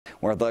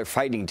where they're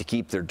fighting to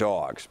keep their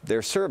dogs.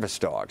 They're service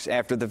dogs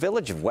after the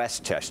Village of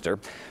Westchester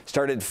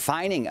started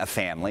fining a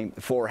family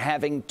for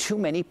having too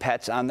many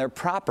pets on their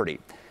property.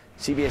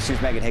 CBS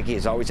News' Megan Hickey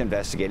is always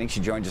investigating. She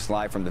joins us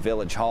live from the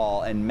Village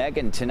Hall. And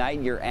Megan,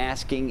 tonight you're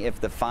asking if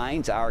the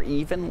fines are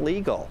even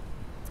legal.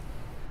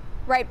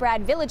 Right,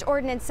 Brad. Village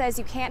ordinance says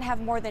you can't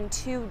have more than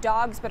 2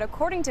 dogs, but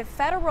according to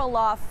federal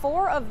law,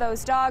 4 of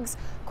those dogs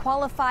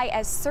qualify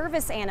as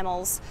service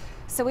animals.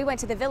 So we went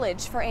to the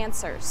village for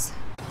answers.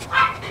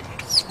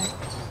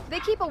 They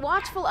keep a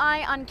watchful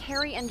eye on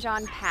Carrie and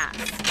John Pass.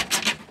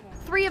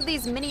 3 of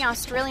these mini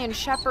Australian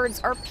shepherds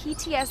are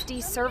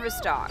PTSD service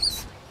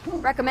dogs.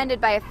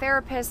 Recommended by a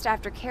therapist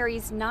after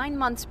Carrie's 9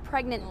 months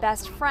pregnant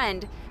best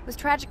friend was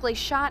tragically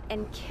shot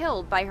and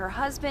killed by her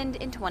husband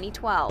in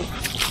 2012.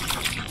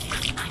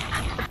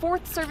 The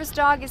 4th service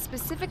dog is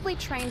specifically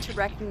trained to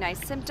recognize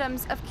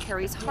symptoms of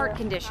Carrie's heart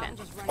condition.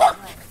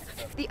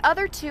 The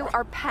other 2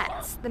 are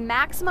pets, the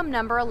maximum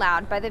number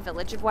allowed by the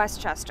Village of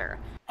Westchester.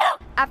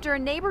 After a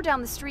neighbor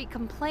down the street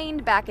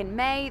complained back in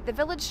May, the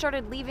village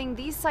started leaving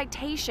these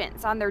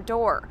citations on their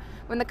door.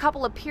 When the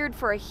couple appeared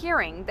for a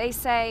hearing, they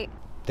say,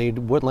 "They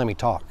wouldn't let me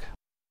talk."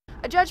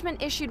 A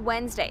judgment issued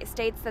Wednesday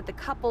states that the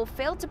couple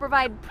failed to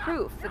provide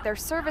proof that they're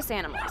service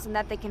animals and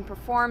that they can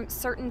perform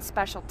certain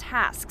special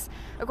tasks.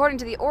 According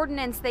to the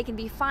ordinance, they can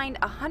be fined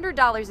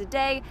 $100 a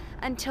day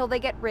until they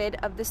get rid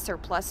of the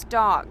surplus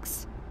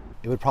dogs.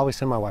 It would probably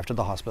send my wife to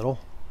the hospital.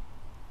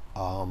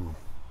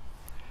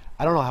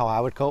 I don't know how I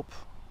would cope.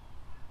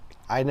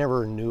 I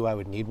never knew I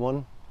would need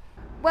one.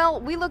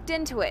 Well, we looked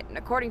into it, and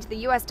according to the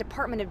U.S.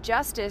 Department of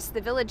Justice, the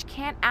village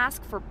can't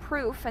ask for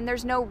proof, and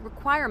there's no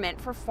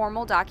requirement for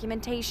formal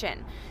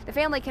documentation. The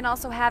family can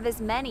also have as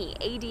many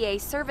ADA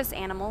service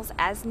animals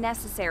as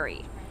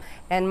necessary.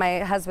 And my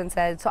husband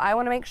said, so I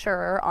want to make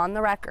sure on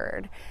the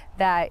record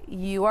that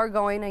you are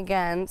going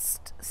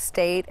against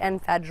state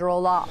and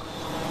federal law.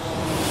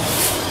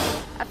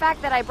 A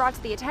fact that I brought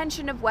to the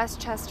attention of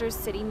Westchester's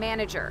city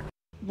manager.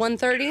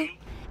 1:30?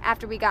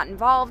 After we got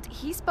involved,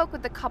 he spoke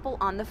with the couple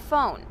on the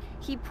phone.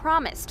 He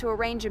promised to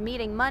arrange a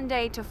meeting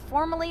Monday to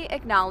formally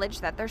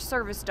acknowledge that they're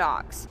service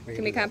dogs.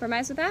 Can we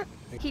compromise with that?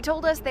 He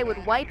told us they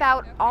would wipe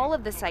out all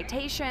of the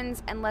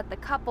citations and let the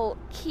couple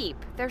keep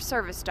their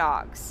service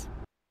dogs.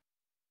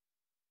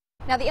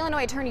 Now, the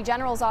Illinois Attorney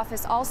General's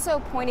office also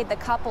pointed the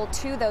couple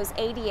to those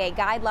ADA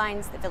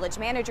guidelines. The village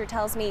manager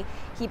tells me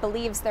he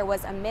believes there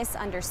was a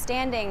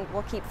misunderstanding.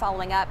 We'll keep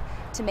following up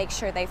to make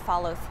sure they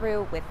follow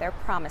through with their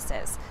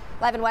promises.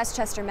 Live in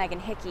Westchester,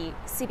 Megan Hickey,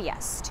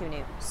 CBS 2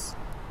 News.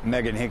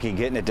 Megan Hickey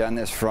getting it done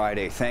this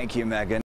Friday. Thank you, Megan.